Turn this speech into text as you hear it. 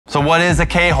So what is a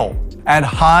K-hole? At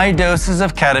high doses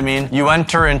of ketamine, you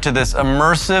enter into this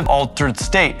immersive, altered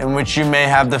state in which you may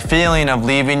have the feeling of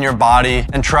leaving your body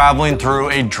and traveling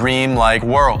through a dream-like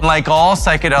world. Like all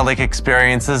psychedelic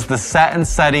experiences, the set and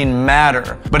setting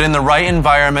matter, but in the right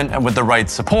environment and with the right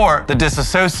support, the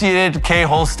disassociated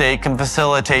K-hole state can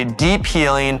facilitate deep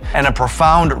healing and a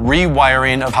profound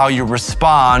rewiring of how you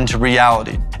respond to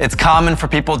reality. It's common for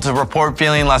people to report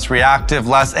feeling less reactive,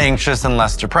 less anxious, and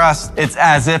less depressed. It's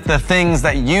as if the things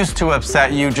that used to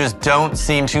upset you just don't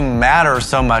seem to matter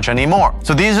so much anymore.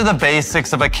 So these are the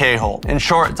basics of a K-hole. In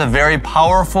short, it's a very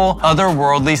powerful,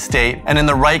 otherworldly state, and in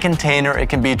the right container, it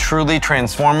can be truly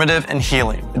transformative and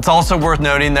healing. It's also worth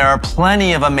noting there are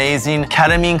plenty of amazing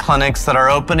ketamine clinics that are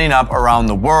opening up around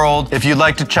the world. If you'd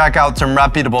like to check out some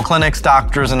reputable clinics,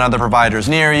 doctors, and other providers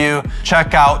near you,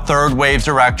 check out Third Wave's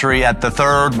directory at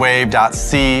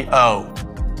thethirdwave.co.